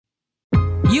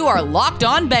You are Locked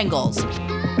On Bengals,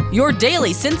 your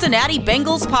daily Cincinnati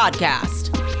Bengals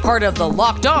podcast, part of the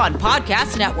Locked On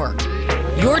Podcast Network,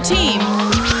 your team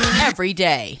every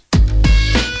day.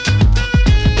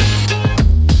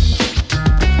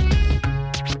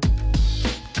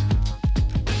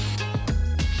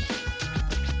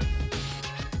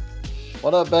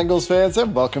 What up, Bengals fans,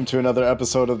 and welcome to another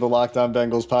episode of the Locked On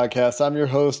Bengals podcast. I'm your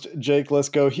host, Jake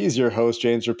Lisco. He's your host,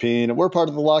 James Rapien. We're part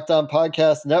of the Locked On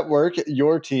Podcast Network,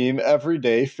 your team every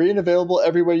day, free and available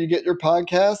everywhere you get your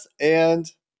podcasts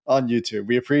and on YouTube.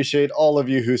 We appreciate all of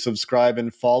you who subscribe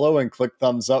and follow and click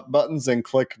thumbs up buttons and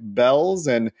click bells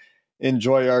and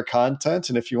enjoy our content.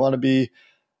 And if you want to be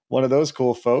one of those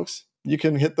cool folks, you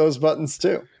can hit those buttons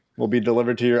too. We'll be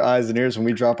delivered to your eyes and ears when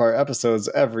we drop our episodes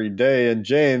every day. And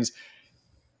James,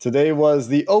 today was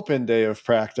the open day of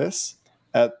practice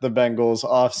at the Bengals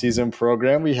offseason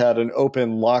program. We had an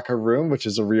open locker room, which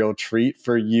is a real treat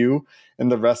for you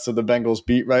and the rest of the Bengals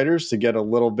beat writers to get a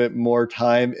little bit more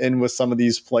time in with some of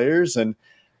these players and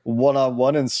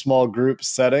one-on-one and small group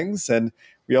settings. And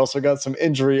we also got some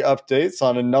injury updates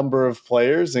on a number of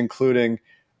players, including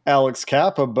Alex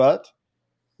Kappa, but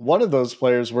one of those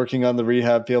players working on the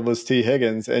rehab field was T.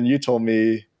 Higgins, and you told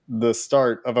me the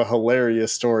start of a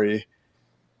hilarious story,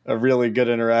 a really good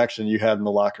interaction you had in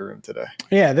the locker room today.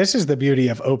 Yeah, this is the beauty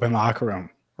of open locker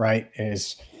room, right?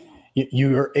 Is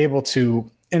you're able to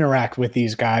interact with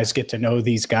these guys, get to know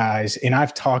these guys. And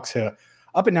I've talked to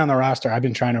up and down the roster. I've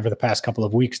been trying over the past couple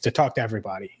of weeks to talk to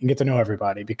everybody and get to know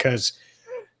everybody, because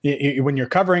when you're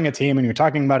covering a team and you're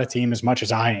talking about a team as much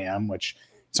as I am, which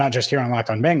it's not just here on Locked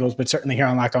On Bengals, but certainly here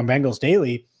on Locked On Bengals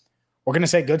Daily, we're going to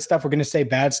say good stuff. We're going to say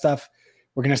bad stuff.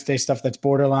 We're going to say stuff that's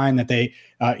borderline that they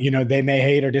may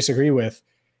hate or disagree with.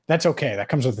 That's okay. That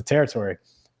comes with the territory.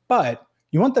 But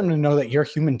you want them to know that you're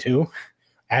human too,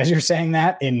 as you're saying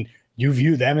that, and you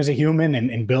view them as a human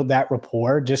and build that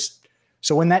rapport. Just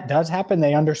so when that does happen,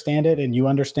 they understand it and you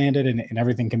understand it, and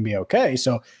everything can be okay.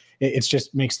 So it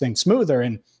just makes things smoother.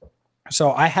 And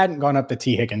so I hadn't gone up to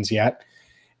T. Higgins yet.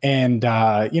 And,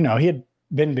 he had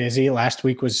been busy. Last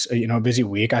week was, a busy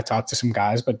week. I talked to some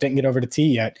guys, but didn't get over to T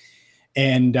yet.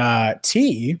 And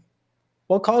T,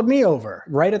 called me over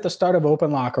right at the start of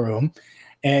open locker room.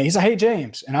 And he's like, "Hey,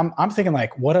 James." And I'm thinking,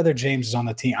 like, what other James is on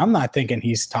the team? I'm not thinking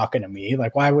he's talking to me.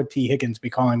 Like, why would T. Higgins be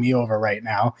calling me over right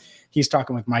now? He's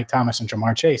talking with Mike Thomas and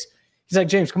Jamar Chase. He's like,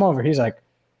 "James, come over." He's like,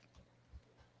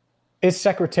 "Is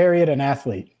Secretariat an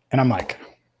athlete?" And I'm like,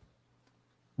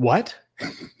 "What?"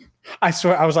 I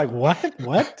swear, I was like,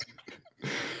 What?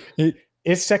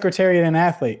 Is Secretariat an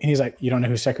athlete? And he's like, "You don't know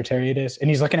who Secretariat is?" And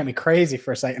he's looking at me crazy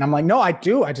for a second. And I'm like, "No, I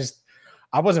do.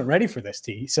 I wasn't ready for this,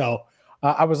 T." So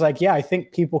I was like, "Yeah, I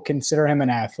think people consider him an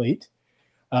athlete."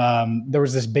 There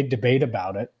was this big debate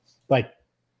about it,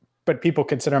 but people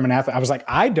consider him an athlete. I was like,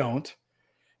 "I don't."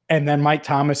 And then Mike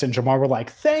Thomas and Jamar were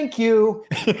like, "Thank you."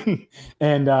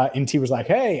 and T was like,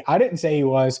 "Hey, I didn't say he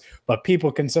was, but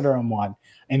people consider him one."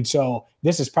 And so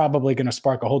this is probably going to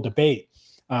spark a whole debate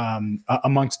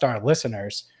amongst our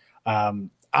listeners.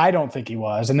 I don't think he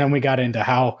was. And then we got into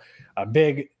how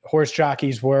big horse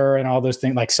jockeys were and all those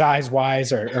things, like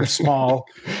size-wise or small.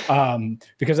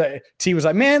 Because T was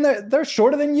like, "Man, they're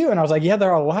shorter than you." And I was like, "Yeah,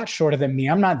 they're a lot shorter than me.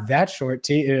 I'm not that short,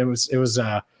 T." It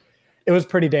was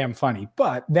pretty damn funny.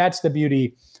 But that's the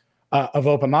beauty of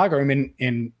open locker room.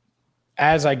 And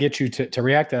as I get you to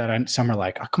react to that, some are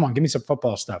like, "Oh, come on, give me some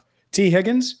football stuff." T.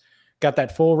 Higgins got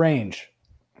that full range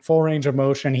of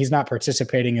motion. He's not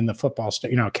participating in the football,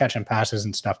 catching passes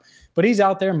and stuff, but he's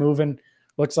out there moving.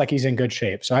 Looks like he's in good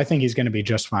shape. So I think he's going to be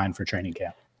just fine for training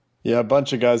camp. Yeah, a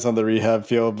bunch of guys on the rehab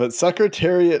field, but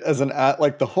Secretariat as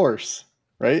like the horse,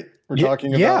 right? We're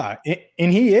talking about. Yeah,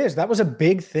 and he is. That was a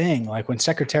big thing. Like when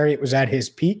Secretariat was at his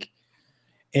peak,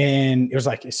 and it was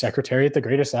like, "Is Secretariat the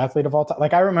greatest athlete of all time?"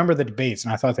 Like I remember the debates,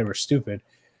 and I thought they were stupid.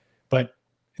 But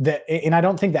and I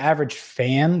don't think the average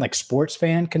fan, like sports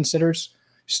fan, considers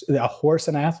a horse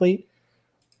an athlete.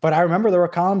 But I remember there were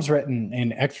columns written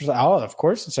in extras. "Oh, of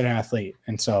course it's an athlete."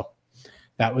 And so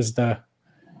that was the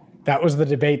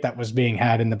debate that was being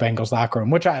had in the Bengals locker room,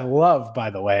 which I love, by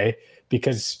the way,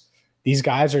 because these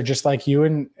guys are just like you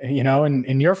and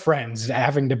your friends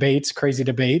having debates, crazy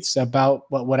debates about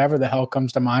whatever the hell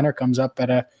comes to mind or comes up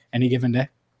at any given day.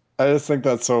 I just think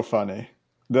that's so funny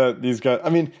that these guys, I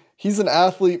mean, he's an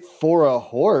athlete for a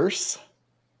horse,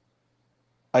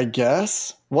 I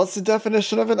guess. What's the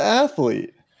definition of an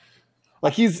athlete?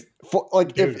 Like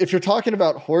if you're talking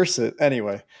about horses,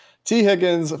 anyway. T.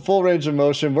 Higgins, full range of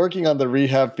motion, working on the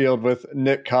rehab field with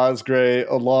Nick Cosgray,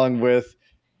 along with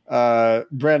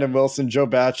Brandon Wilson, Joe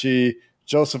Bachie,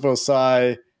 Joseph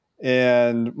Osai,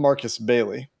 and Marcus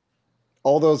Bailey.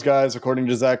 all those guys, according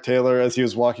to Zach Taylor, as he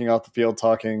was walking off the field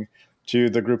talking to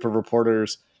the group of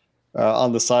reporters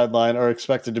on the sideline, are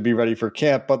expected to be ready for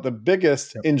camp. But the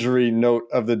biggest injury note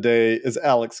of the day is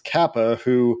Alex Kappa,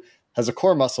 who has a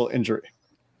core muscle injury.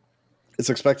 It's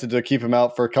expected to keep him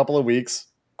out for a couple of weeks,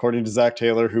 according to Zach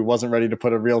Taylor, who wasn't ready to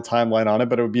put a real timeline on it,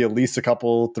 but it would be at least a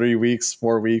couple, 3 weeks,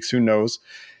 4 weeks, who knows.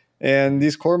 And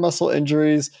these core muscle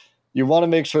injuries, you want to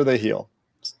make sure they heal,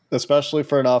 especially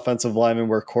for an offensive lineman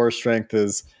where core strength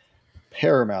is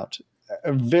paramount.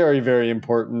 Very, very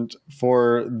important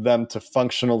for them to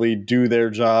functionally do their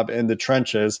job in the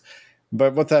trenches.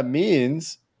 But what that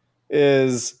means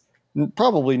is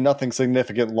probably nothing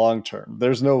significant long-term.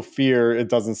 There's no fear, it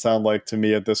doesn't sound like to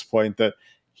me at this point, that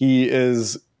he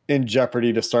is in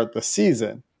jeopardy to start the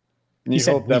season. And you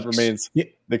hope that remains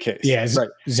the case. Yeah, right.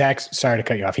 Zach, sorry to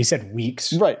cut you off. He said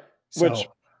weeks. Right, which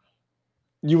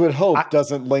you would hope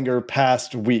doesn't linger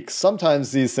past weeks.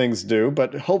 Sometimes these things do,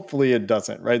 but hopefully it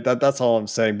doesn't, right? That's all I'm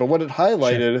saying. But what it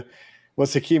highlighted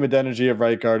was Hakeem Adeniji at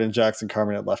right guard and Jackson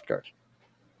Carman at left guard.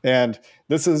 And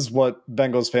this is what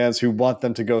Bengals fans who want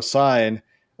them to go sign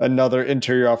another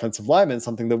interior offensive lineman,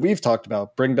 something that we've talked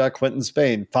about. Bring back Quentin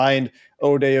Spain. Find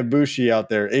Ode Abushi out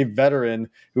there, a veteran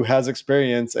who has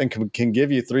experience and can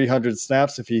give you 300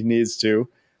 snaps if he needs to,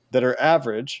 that are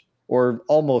average or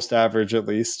almost average at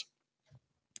least.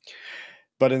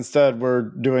 But instead, we're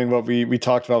doing what we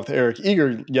talked about with Eric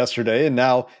Eager yesterday. And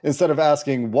now, instead of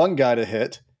asking one guy to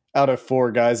hit out of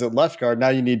 4 guys at left guard, now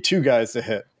you need 2 guys to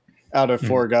hit out of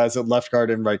 4 guys at left guard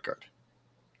and right guard.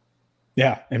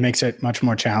 Yeah, it makes it much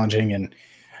more challenging. And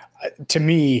to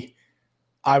me,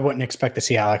 I wouldn't expect to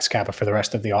see Alex Kappa for the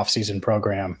rest of the offseason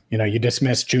program. You know, you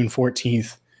dismissed June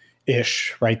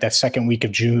 14th-ish, right? That second week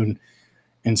of June.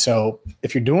 And so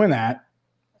if you're doing that,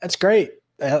 that's great.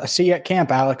 See you at camp,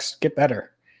 Alex. Get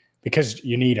better because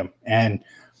you need him. And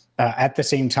at the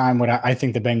same time, what I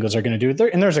think the Bengals are going to do,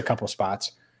 and there's a couple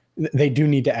spots, they do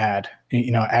need to add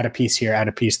a piece here, add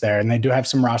a piece there. And they do have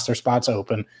some roster spots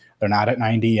open. They're not at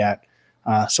 90 yet.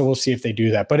 So we'll see if they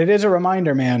do that. But it is a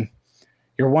reminder, man,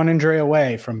 you're one injury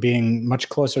away from being much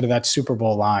closer to that Super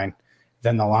Bowl line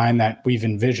than the line that we've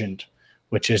envisioned,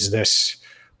 which is this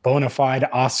bona fide,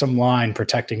 awesome line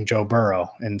protecting Joe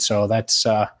Burrow. And so that's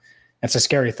a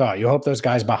scary thought. You hope those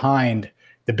guys behind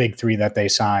the big 3 that they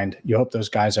signed, you hope those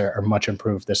guys are much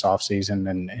improved this offseason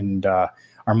and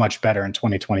are much better in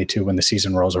 2022 when the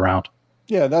season rolls around.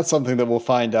 Yeah, that's something that we'll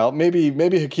find out. Maybe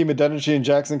Hakeem Adeniji and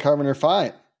Jackson Carman are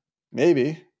fine.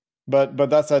 Maybe. But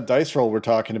that's that dice roll we're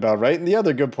talking about, right? And the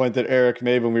other good point that Eric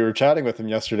made when we were chatting with him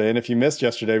yesterday, and if you missed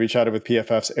yesterday, we chatted with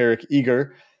PFF's Eric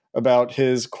Eager about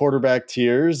his quarterback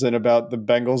tiers and about the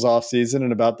Bengals offseason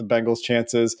and about the Bengals'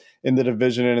 chances in the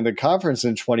division and in the conference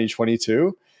in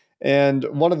 2022. And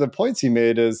one of the points he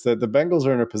made is that the Bengals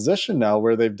are in a position now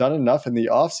where they've done enough in the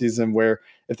offseason where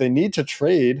if they need to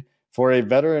trade for a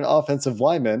veteran offensive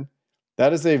lineman,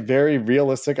 that is a very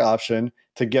realistic option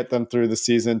to get them through the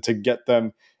season, to get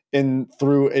them in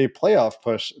through a playoff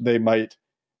push they might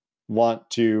want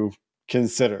to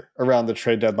consider around the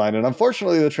trade deadline. And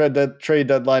unfortunately, the trade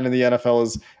deadline in the NFL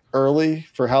is early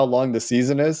for how long the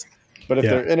season is. But if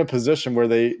they're in a position where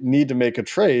they need to make a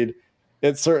trade,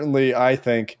 it certainly, I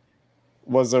think,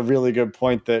 was a really good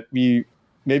point that we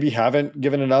maybe haven't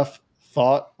given enough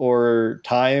thought or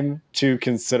time to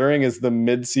considering is the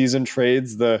mid-season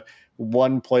trades, the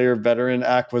one-player veteran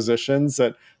acquisitions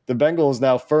that the Bengals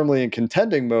now firmly in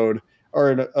contending mode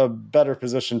are in a better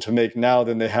position to make now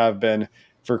than they have been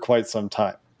for quite some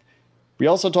time. We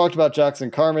also talked about Jackson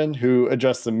Carman, who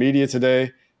addressed the media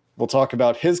today. We'll talk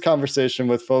about his conversation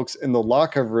with folks in the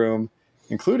locker room,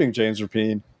 including James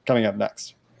Rapien, coming up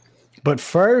next. But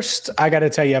first, I got to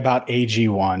tell you about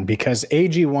AG1 because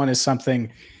AG1 is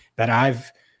something that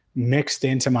I've mixed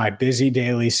into my busy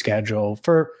daily schedule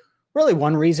for really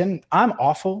one reason. I'm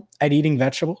awful at eating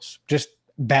vegetables, just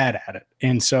bad at it.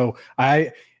 And so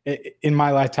in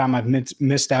my lifetime, I've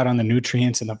missed out on the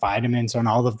nutrients and the vitamins and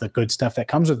all of the good stuff that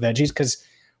comes with veggies because,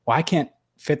 well, I can't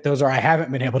fit those, or I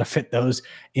haven't been able to fit those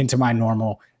into my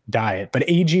normal diet. But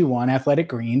AG1 Athletic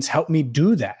Greens help me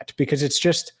do that because it's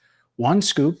just one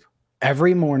scoop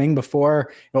every morning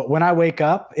when I wake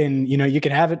up, and you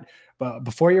can have it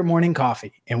before your morning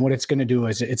coffee. And what it's going to do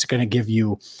is it's going to give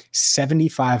you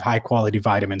 75 high quality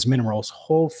vitamins, minerals,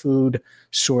 whole food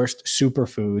sourced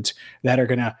superfoods that are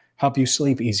going to help you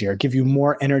sleep easier, give you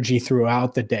more energy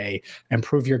throughout the day,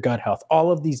 improve your gut health,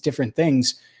 all of these different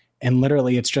things. And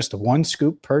literally it's just one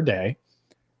scoop per day.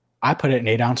 I put it in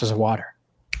 8 ounces of water.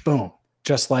 Boom.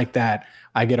 Just like that,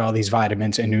 I get all these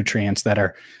vitamins and nutrients that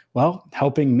are,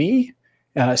 helping me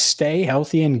stay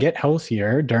healthy and get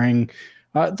healthier during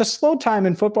the slow time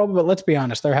in football, but let's be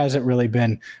honest, there hasn't really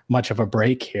been much of a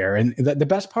break here. And the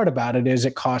best part about it is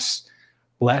it costs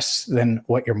less than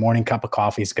what your morning cup of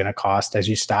coffee is going to cost as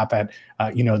you stop at,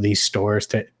 these stores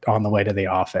on the way to the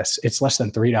office. It's less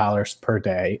than $3 per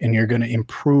day, and you're going to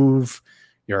improve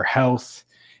your health.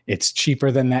 It's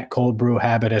cheaper than that cold brew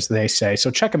habit, as they say.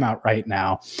 So check them out right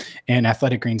now. And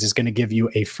Athletic Greens is going to give you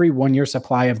a free 1-year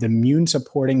supply of the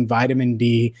immune-supporting vitamin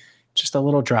D, just a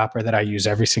little dropper that I use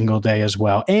every single day as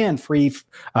well, and 5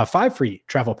 free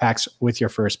travel packs with your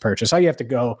first purchase. All you have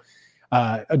to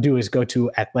do is go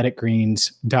to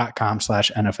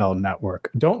athleticgreens.com/NFL network.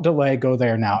 Don't delay. Go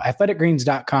there now.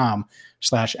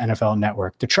 athleticgreens.com/NFL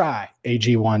network to try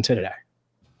AG1 today.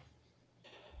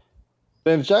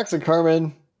 James, Jackson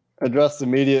Carman addressed the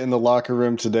media in the locker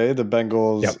room today. The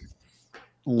Bengals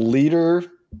leader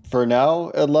for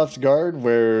now at left guard,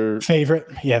 where the favorite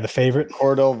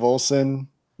Cordell Volson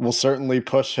will certainly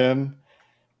push him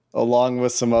along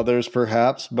with some others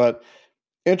perhaps. But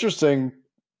interesting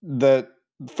that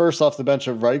first off the bench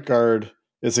at right guard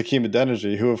is Hakeem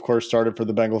Adeniji, who of course started for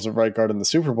the Bengals at right guard in the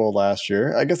Super Bowl last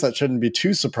year. I guess that shouldn't be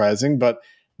too surprising, but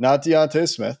not Deontay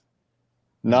Smith,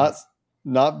 not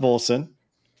Volson,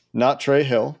 not Trey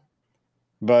Hill,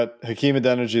 but Hakeem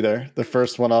Adeniji there, the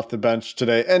first one off the bench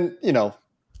today. And,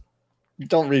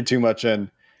 don't read too much to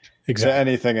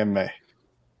anything in May,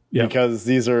 because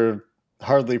these are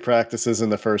hardly practices in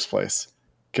the first place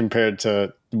compared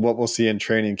to what we'll see in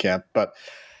training camp. But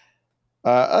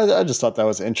I just thought that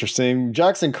was interesting.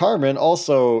 Jackson Carman,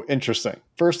 also interesting.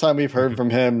 First time we've heard from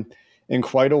him in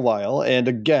quite a while. And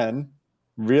again,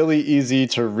 really easy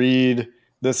to read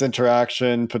this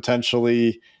interaction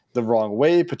potentially the wrong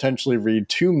way, potentially read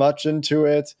too much into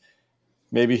it.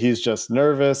 Maybe he's just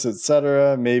nervous,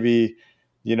 etc. Maybe,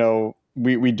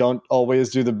 we don't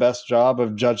always do the best job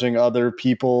of judging other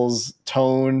people's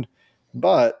tone,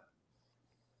 but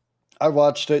I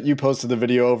watched it. You posted the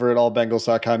video over at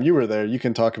allbengals.com. You were there. You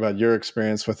can talk about your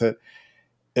experience with it.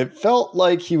 It felt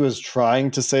like he was trying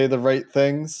to say the right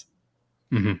things,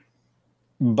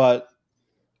 but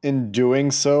in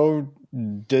doing so,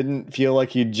 didn't feel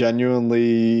like he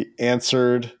genuinely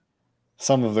answered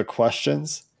some of the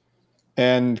questions,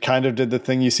 and kind of did the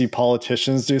thing you see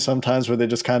politicians do sometimes where they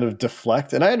just kind of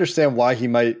deflect. And I understand why he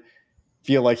might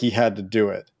feel like he had to do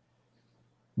it.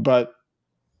 But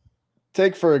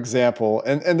take, for example,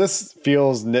 and this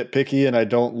feels nitpicky, and I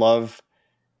don't love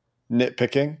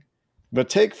nitpicking, but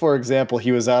take, for example,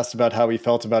 he was asked about how he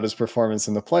felt about his performance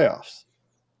in the playoffs.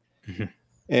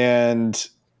 And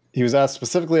he was asked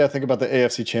specifically, I think, about the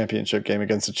AFC Championship game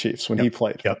against the Chiefs when he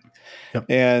played.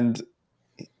 And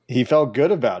he felt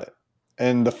good about it.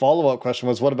 And the follow-up question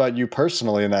was, what about you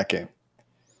personally in that game?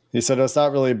 He said, it's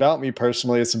not really about me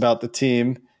personally. It's about the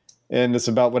team, and it's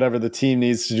about whatever the team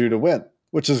needs to do to win,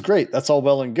 which is great. That's all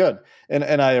well and good.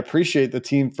 And I appreciate the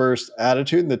team-first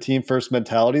attitude and the team-first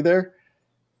mentality there.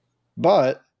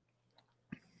 But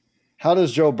how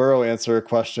does Joe Burrow answer a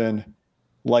question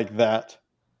like that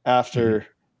after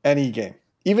any game,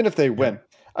 even if they win?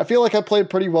 I feel like I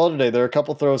played pretty well today. There are a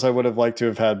couple throws I would have liked to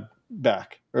have had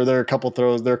back, or there are a couple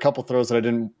throws that I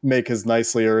didn't make as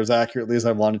nicely or as accurately as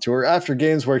I wanted to, or after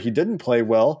games where he didn't play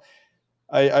well,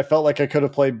 I felt like I could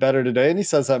have played better today. And he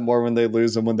says that more when they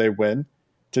lose than when they win,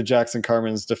 to Jackson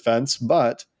Carman's defense.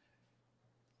 But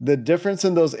the difference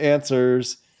in those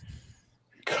answers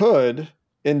could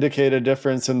indicate a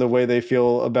difference in the way they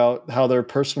feel about how they're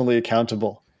personally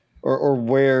accountable, or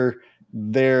where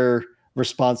their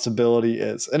responsibility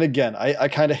is. And again, I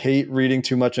kind of hate reading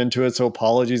too much into it, so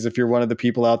apologies if you're one of the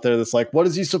people out there that's like, what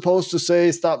is he supposed to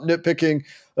say? Stop nitpicking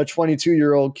a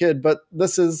 22-year-old kid. But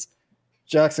this is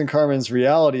Jackson Carman's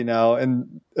reality now,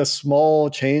 and a small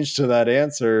change to that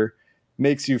answer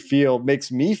would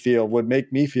make me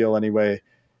feel anyway,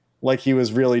 like he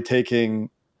was really taking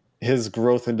his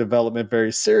growth and development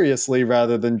very seriously,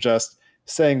 rather than just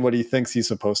saying what he thinks he's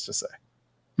supposed to say.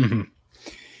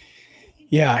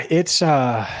 Yeah, it's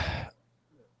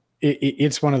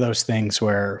one of those things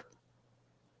where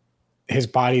his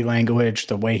body language,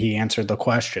 the way he answered the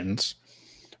questions,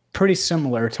 pretty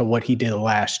similar to what he did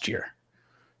last year,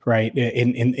 right?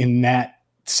 In that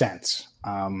sense.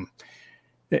 And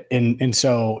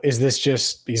so is this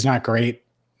just, he's not great,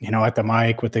 at the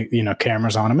mic with the,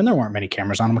 cameras on him, and there weren't many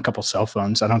cameras on him, a couple cell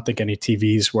phones. I don't think any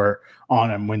TVs were on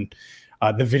him when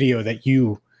the video that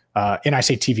and I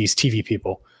say TVs, TV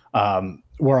people,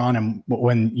 were on him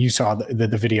when you saw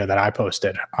the video that I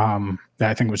posted, that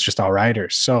I think was just all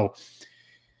writers. So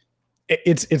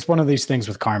it's one of these things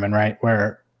with Carman, right,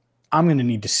 where I'm going to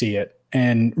need to see it.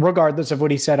 And regardless of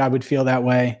what he said, I would feel that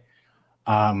way.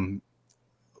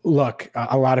 look,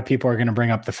 a lot of people are going to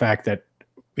bring up the fact that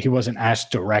he wasn't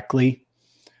asked directly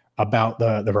about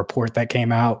the report that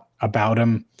came out about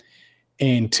him.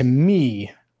 And to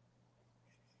me,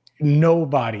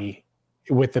 nobody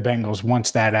with the Bengals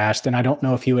wants that asked. And I don't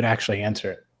know if he would actually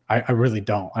answer it. I really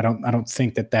don't. I don't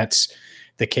think that that's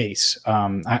the case.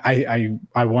 I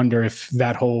wonder if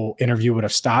that whole interview would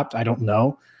have stopped. I don't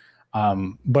know.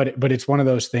 But it's one of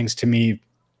those things to me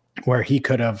where he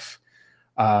could have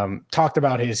talked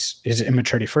about his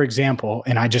immaturity, for example.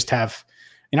 And I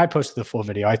posted the full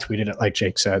video. I tweeted it like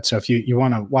Jake said. So if you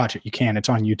want to watch it, you can. It's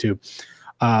on YouTube.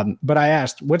 But I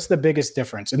asked, what's the biggest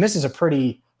difference? And this is a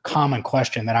pretty common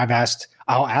question that I've asked.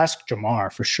 I'll ask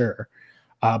Jamar for sure.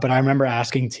 But I remember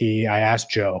asking T, I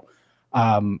asked Joe,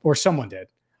 or someone did.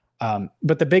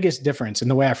 But the biggest difference,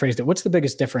 and the way I phrased it, what's the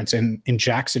biggest difference in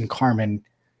Jackson Carman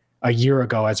a year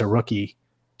ago as a rookie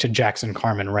to Jackson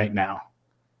Carman right now?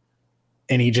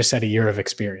 And he just said a year of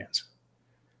experience.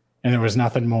 And there was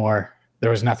nothing more. There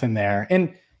was nothing there.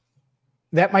 And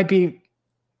that might be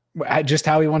just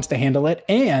how he wants to handle it.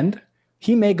 And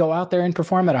he may go out there and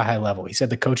perform at a high level. He said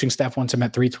the coaching staff wants him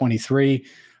at 323,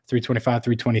 325,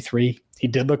 323. He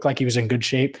did look like he was in good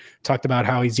shape. Talked about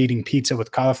how he's eating pizza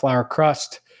with cauliflower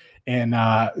crust and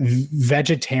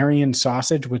vegetarian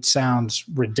sausage, which sounds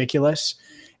ridiculous.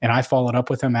 And I followed up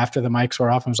with him after the mics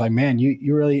were off and was like, man,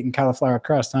 you really eating cauliflower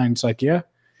crust, huh? And it's like, yeah.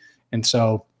 And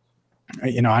so,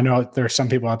 I know there's some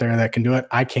people out there that can do it.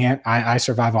 I can't. I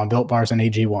survive on Built Bars and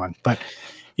AG1. But,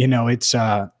 it's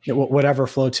whatever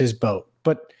floats his boat.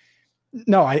 But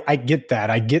no, I get that.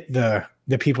 I get the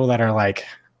people that are like,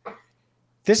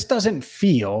 this doesn't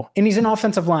feel, and he's an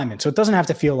offensive lineman, so it doesn't have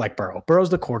to feel like Burrow. Burrow's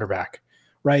the quarterback,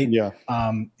 right? Yeah.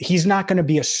 He's not going to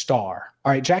be a star.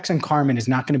 All right, Jackson Carman is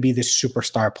not going to be this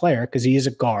superstar player because he is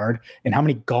a guard. And how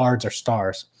many guards are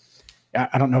stars?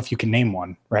 I don't know if you can name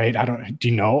one, right? Do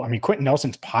you know? I mean, Quentin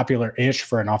Nelson's popular-ish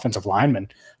for an offensive lineman.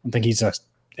 I don't think he's a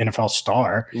NFL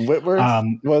star.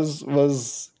 Whitworth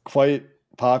was quite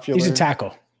popular. He's a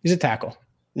tackle.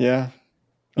 Yeah.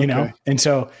 Okay. And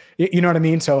so, you know what I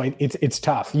mean? So it's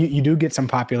tough. You do get some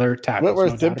popular tackles.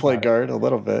 Whitworth did play guard a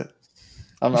little bit.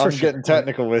 I'm getting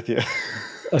technical with you.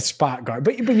 A spot guard.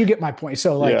 But you get my point.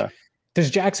 So, does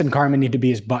Jackson Carman need to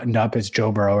be as buttoned up as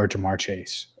Joe Burrow or Jamar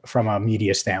Chase from a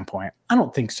media standpoint? I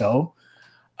don't think so.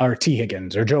 Or T.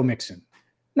 Higgins or Joe Mixon.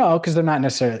 No, because they're not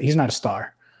necessarily – he's not a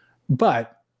star.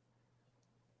 But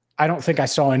I don't think I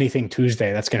saw anything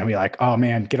Tuesday that's going to be like, oh,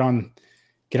 man, get on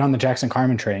the Jackson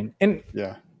Carman train. And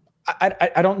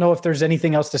I don't know if there's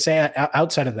anything else to say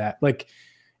outside of that. Like,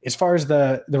 as far as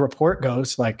the report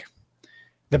goes, like,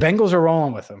 the Bengals are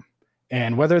rolling with him.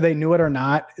 And whether they knew it or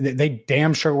not, they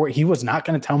damn sure were. He was not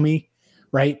going to tell me,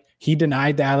 right? He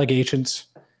denied the allegations.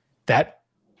 That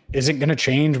isn't going to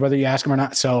change whether you ask him or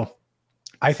not. So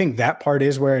I think that part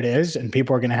is where it is, and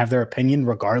people are going to have their opinion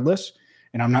regardless.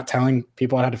 And I'm not telling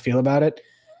people how to feel about it.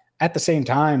 At the same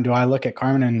time, do I look at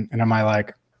Carman and am I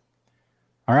like,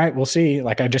 all right, we'll see.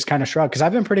 Like, I just kind of shrug because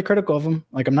I've been pretty critical of him.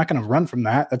 Like, I'm not going to run from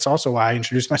that. That's also why I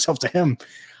introduced myself to him.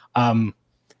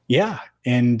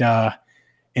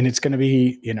 And it's going to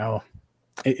be,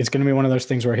 it's going to be one of those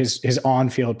things where his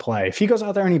on-field play, if he goes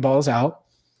out there and he balls out,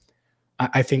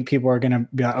 I think people are going to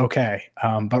be like, okay.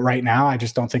 But right now, I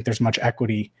just don't think there's much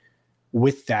equity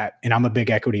with that. And I'm a big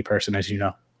equity person, as you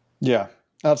know. Yeah,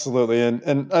 absolutely.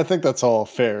 And I think that's all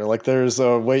fair. Like, there's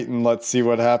a wait and let's see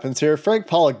what happens here. Frank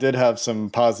Pollock did have some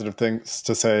positive things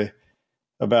to say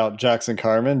about Jackson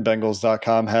Carman.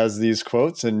 Bengals.com has these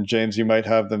quotes, and James, you might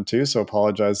have them too. So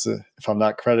apologize if I'm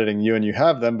not crediting you and you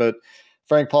have them. But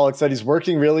Frank Pollock said he's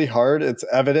working really hard. It's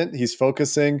evident he's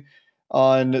focusing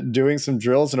on doing some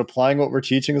drills and applying what we're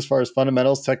teaching as far as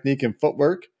fundamentals, technique, and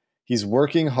footwork. He's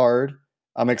working hard.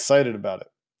 I'm excited about it.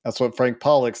 That's what Frank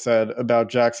Pollock said about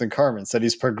Jackson Carman. Said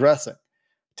he's progressing,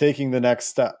 taking the next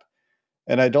step.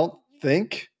 And I don't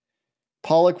think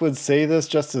Pollock would say this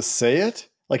just to say it.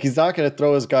 Like, he's not going to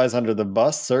throw his guys under the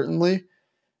bus, certainly.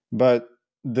 But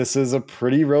this is a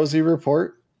pretty rosy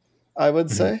report, I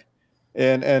would say.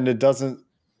 And it doesn't,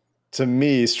 to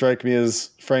me, strike me as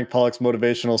Frank Pollock's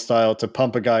motivational style to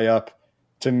pump a guy up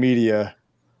to media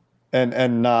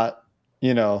and not,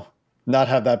 not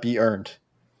have that be earned.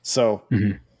 So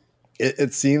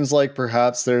it seems like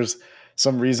perhaps there's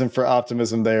some reason for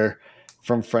optimism there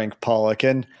from Frank Pollock.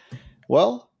 And,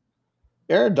 well,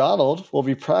 Aaron Donald will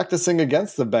be practicing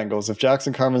against the Bengals if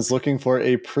Jackson Carman's looking for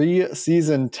a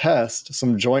preseason test,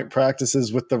 some joint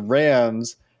practices with the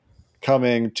Rams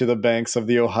coming to the banks of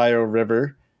the Ohio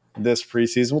River this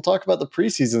preseason. We'll talk about the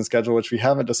preseason schedule, which we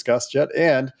haven't discussed yet,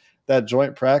 and that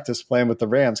joint practice plan with the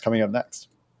Rams coming up next.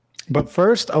 But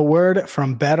first, a word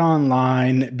from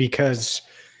BetOnline because,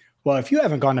 well, if you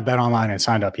haven't gone to BetOnline and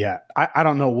signed up yet, I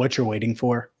don't know what you're waiting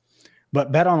for.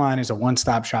 But BetOnline is a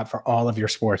one-stop shop for all of your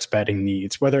sports betting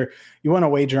needs. Whether you want to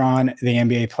wager on the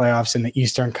NBA playoffs and the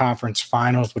Eastern Conference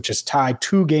Finals, which is tied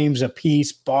 2 games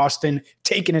apiece, Boston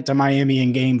taking it to Miami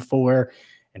in Game 4,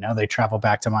 and now they travel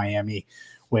back to Miami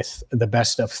with the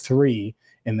best of 3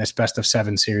 in this best of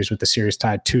 7 series with the series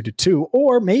tied 2-2.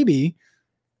 Or maybe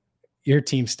your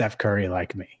team Steph Curry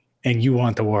like me and you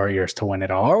want the Warriors to win it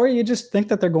all, or you just think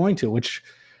that they're going to, which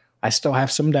I still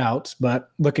have some doubts,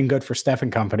 but looking good for Steph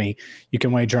and company. You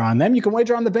can wager on them. You can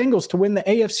wager on the Bengals to win the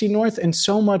AFC North and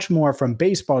so much more, from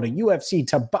baseball to UFC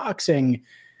to boxing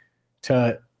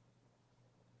to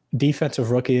defensive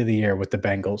rookie of the year with the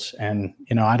Bengals. And,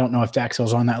 I don't know if Dax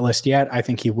Hill's on that list yet. I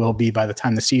think he will be by the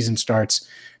time the season starts.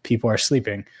 People are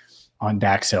sleeping on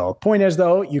Dax Hill. Point is,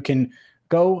 though, you can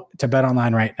go to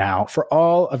BetOnline right now for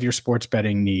all of your sports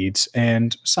betting needs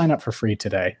and sign up for free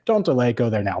today. Don't delay. Go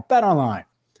there now. BetOnline,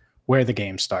 where the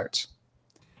game starts.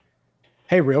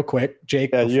 Hey, real quick,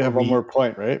 Jake. Yeah, you have one more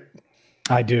point, right?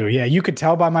 I do. Yeah, you could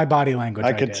tell by my body language.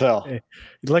 I could tell.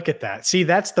 Look at that. See,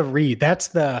 that's the read. That's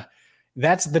the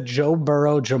Joe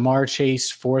Burrow, Jamar Chase,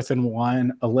 4th and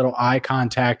 1, a little eye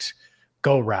contact,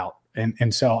 go route.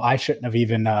 And so I shouldn't have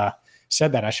even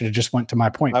said that. I should have just went to my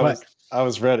point. I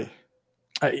was ready.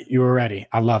 You were ready.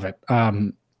 I love it.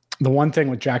 The one thing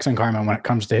with Jackson Carman when it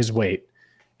comes to his weight,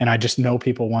 and I just know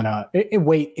people want to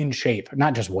weight in shape,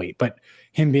 not just weight, but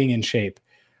him being in shape.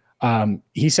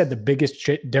 He said the biggest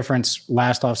difference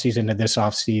last offseason to this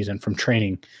offseason from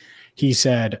training, he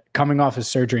said coming off his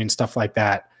surgery and stuff like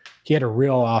that, he had a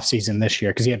real offseason this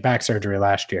year because he had back surgery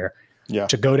last year. Yeah.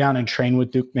 To go down and train with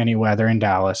Duke Manyweather in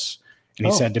Dallas. And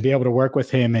he said to be able to work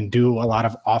with him and do a lot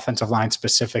of offensive line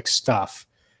specific stuff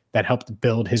that helped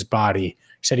build his body. He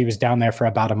said he was down there for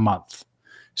about a month.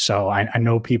 So I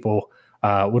know people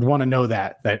would want to know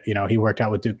that he worked out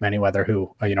with Duke Manyweather,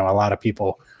 who, a lot of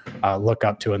people look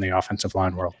up to in the offensive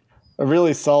line world. A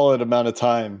really solid amount of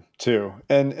time too.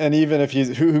 And even if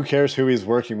who cares who he's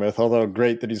working with, although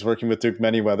great that he's working with Duke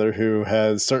Manyweather, who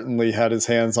has certainly had his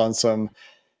hands on some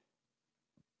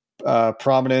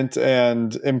prominent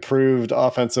and improved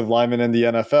offensive linemen in the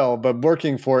NFL, but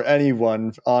working for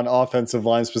anyone on offensive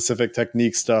line specific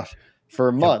technique stuff for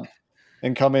a month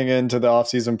and coming into the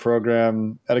offseason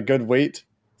program at a good weight.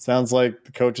 Sounds like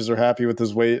the coaches are happy with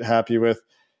his weight, happy with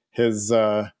his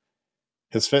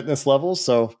fitness levels.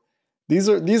 So these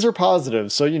are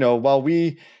positives. So, while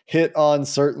we hit on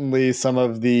certainly some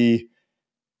of the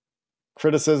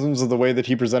criticisms of the way that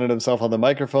he presented himself on the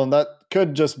microphone, that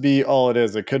could just be all it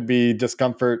is. It could be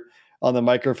discomfort on the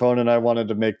microphone. And I wanted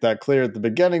to make that clear at the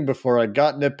beginning before I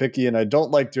got nitpicky, and I don't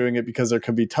like doing it because there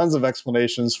could be tons of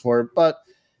explanations for it. But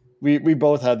we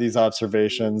both had these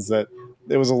observations that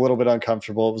it was a little bit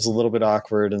uncomfortable. It was a little bit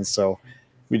awkward. And so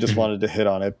we just wanted to hit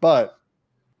on it. But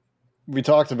we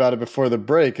talked about it before the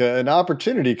break, an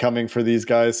opportunity coming for these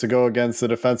guys to go against the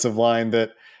defensive line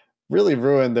that really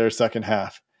ruined their second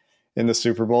half in the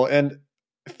Super Bowl. And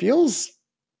it feels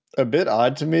a bit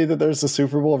odd to me that there's a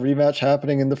Super Bowl rematch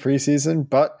happening in the preseason,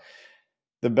 but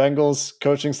the Bengals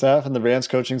coaching staff and the Rams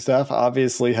coaching staff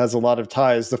obviously has a lot of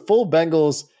ties. The full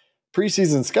Bengals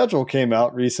preseason schedule came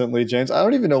out recently, James. I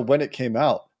don't even know when it came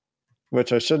out,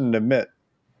 which I shouldn't admit.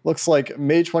 Looks like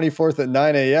May 24th at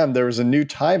 9 a.m. there was a new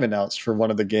time announced for one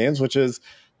of the games, which is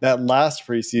that last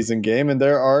preseason game. And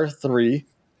there are 3.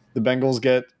 The Bengals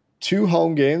get 2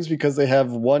 home games because they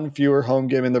have 1 fewer home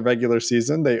game in the regular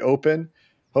season. They open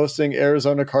hosting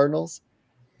Arizona Cardinals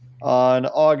on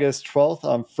August 12th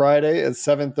on Friday at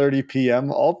 7:30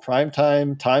 p.m., all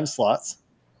primetime time slots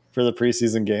for the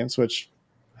preseason games, which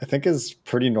I think is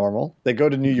pretty normal. They go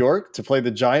to New York to play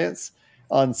the Giants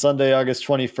on Sunday, August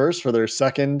 21st for their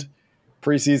second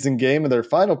preseason game and their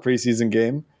final preseason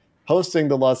game, hosting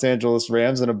the Los Angeles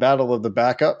Rams in a battle of the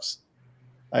backups.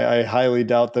 I highly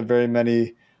doubt that very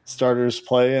many starters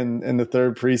play in the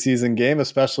third preseason game,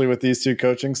 especially with these 2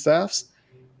 coaching staffs,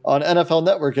 on NFL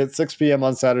Network at 6 p.m.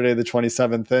 on Saturday the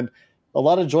 27th. And a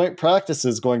lot of joint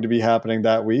practices going to be happening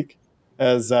that week,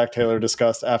 as Zach Taylor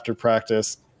discussed after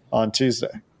practice on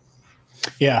Tuesday.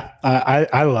 Yeah,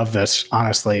 I love this,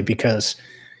 honestly, because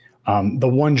the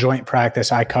one joint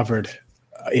practice I covered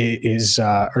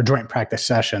or joint practice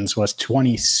sessions was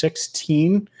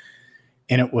 2016.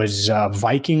 And it was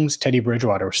Vikings. Teddy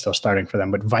Bridgewater was still starting for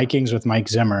them, but Vikings with Mike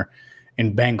Zimmer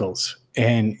and Bengals.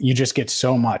 And you just get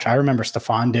so much. I remember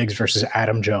Stephon Diggs versus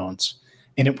Adam Jones.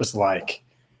 And it was like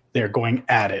they're going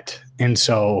at it. And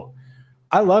so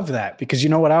I love that because you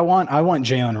know what I want? I want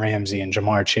Jalen Ramsey and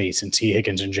Jamar Chase and T.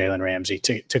 Higgins and Jalen Ramsey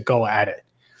to go at it.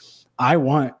 I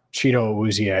want Cheeto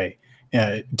Awuzie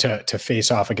to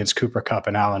face off against Cooper Kupp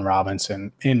and Allen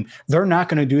Robinson. And they're not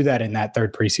going to do that in that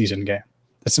third preseason game.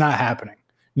 It's not happening.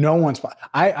 No one's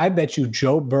 – I bet you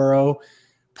Joe Burrow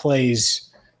plays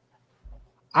 –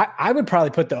 I would probably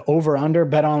put the over-under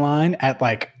bet online at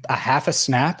like a half a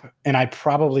snap, and I'd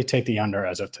probably take the under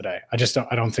as of today. I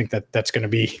don't think that that's going to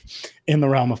be in the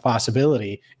realm of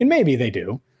possibility, and maybe they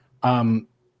do.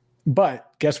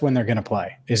 But guess when they're going to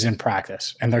play is in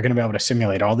practice, and they're going to be able to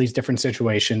simulate all these different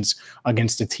situations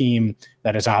against a team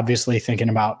that is obviously thinking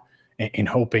about and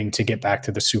hoping to get back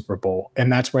to the Super Bowl.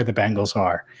 And that's where the Bengals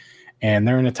are. And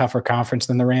they're in a tougher conference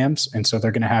than the Rams, and so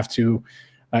they're going to have to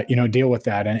deal with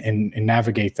that and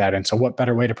navigate that. And so what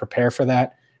better way to prepare for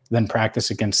that than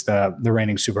practice against the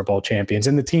reigning Super Bowl champions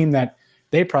and the team that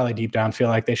they probably deep down feel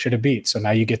like they should have beat. So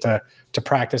now you get to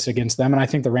practice against them. And I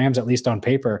think the Rams, at least on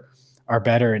paper, are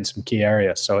better in some key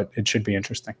areas. So it should be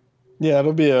interesting. Yeah,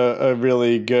 it'll be a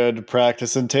really good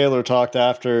practice. And Taylor talked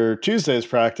after Tuesday's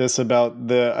practice about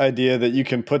the idea that you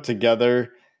can put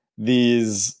together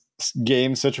these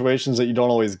game situations that you don't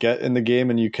always get in the game,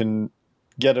 and you can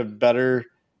get a better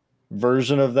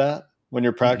version of that when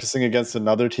you're practicing against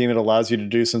another team. It allows you to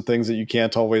do some things that you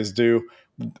can't always do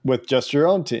with just your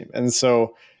own team. And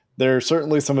so there are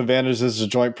certainly some advantages to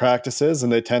joint practices,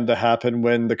 and they tend to happen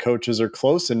when the coaches are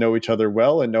close and know each other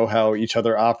well and know how each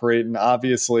other operate. And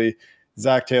obviously,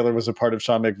 Zach Taylor was a part of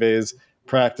Sean McVay's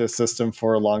practice system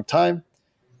for a long time,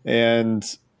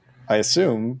 and I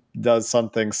assume does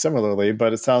something similarly,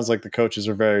 but it sounds like the coaches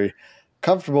are very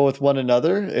comfortable with one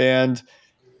another, and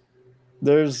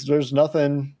there's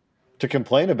nothing to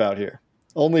complain about here.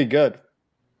 Only good.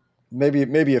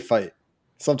 Maybe a fight.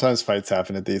 Sometimes fights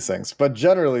happen at these things, but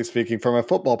generally speaking, from a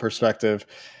football perspective,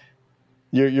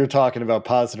 you're talking about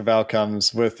positive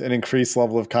outcomes with an increased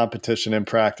level of competition in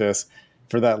practice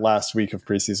for that last week of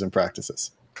preseason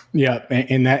practices. Yeah,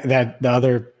 and that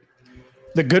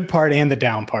the good part and the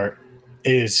down part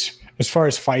is, as far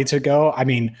as fights go, I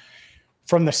mean,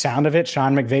 from the sound of it,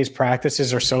 Sean McVay's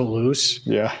practices are so loose,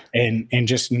 and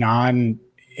just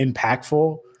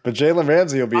non-impactful. But Jalen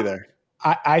Ramsey will be there.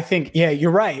 I think, yeah,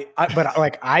 you're right.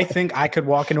 I think I could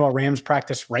walk into a Rams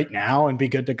practice right now and be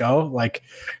good to go.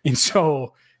 And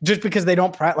so just because they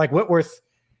don't practice, like Whitworth,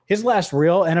 his last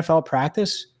real NFL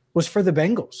practice was for the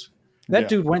Bengals. That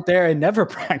dude went there and never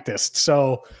practiced.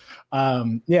 So, I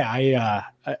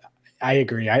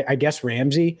agree. I guess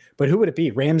Ramsey, but who would it be?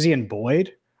 Ramsey and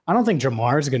Boyd? I don't think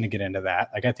Jamar's going to get into that.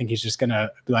 I think he's just going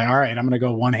to be like, all right, I'm going to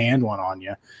go one on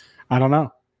you. I don't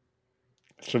know.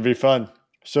 Should be fun.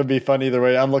 Should be fun either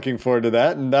way. I'm looking forward to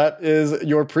that. And that is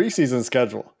your preseason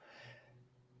schedule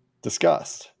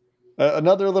discussed.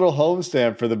 Another little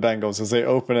homestand for the Bengals as they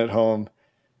open at home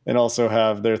and also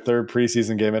have their third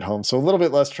preseason game at home. So a little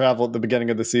bit less travel at the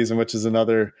beginning of the season, which is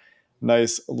another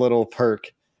nice little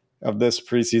perk of this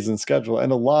preseason schedule,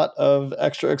 and a lot of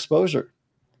extra exposure.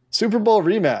 Super Bowl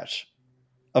rematch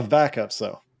of backups,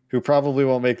 though, who probably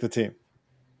won't make the team.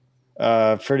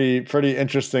 Pretty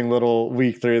interesting little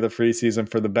week 3 of the preseason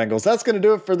for the Bengals. That's going to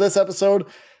do it for this episode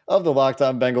of the Locked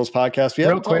On Bengals podcast. We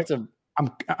haven't talked to.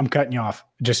 I'm cutting you off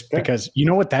because you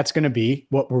know what that's going to be.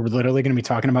 What we're literally going to be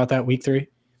talking about that week 3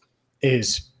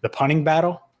 is the punting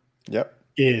battle. Yep.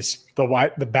 Is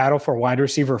the battle for wide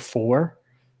receiver 4.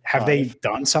 Have they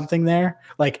done something there?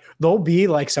 There'll be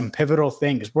some pivotal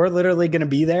things. We're literally going to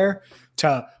be there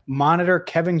to monitor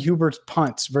Kevin Hubert's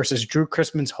punts versus Drew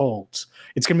Chrisman's holds.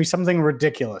 It's going to be something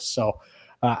ridiculous. So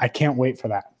I can't wait for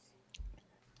that.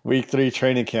 Week 3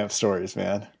 training camp stories,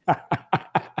 man.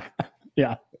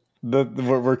 Yeah.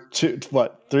 We're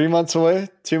 3 months away?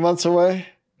 2 months away?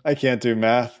 I can't do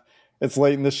math. It's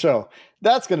late in the show.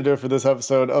 That's going to do it for this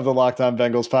episode of the Locked On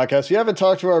Bengals podcast. If you haven't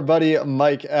talked to our buddy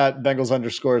Mike at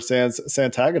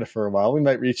Bengals_Santagata for a while, we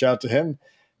might reach out to him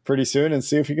pretty soon and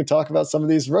see if we can talk about some of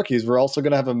these rookies. We're also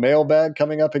going to have a mailbag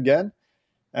coming up again,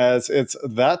 as it's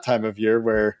that time of year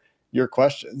where your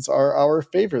questions are our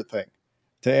favorite thing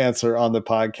to answer on the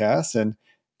podcast, and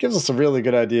gives us a really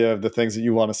good idea of the things that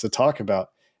you want us to talk about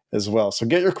as well. So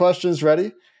get your questions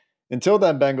ready. Until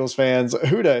then, Bengals fans,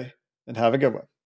 hoo-day, and have a good one.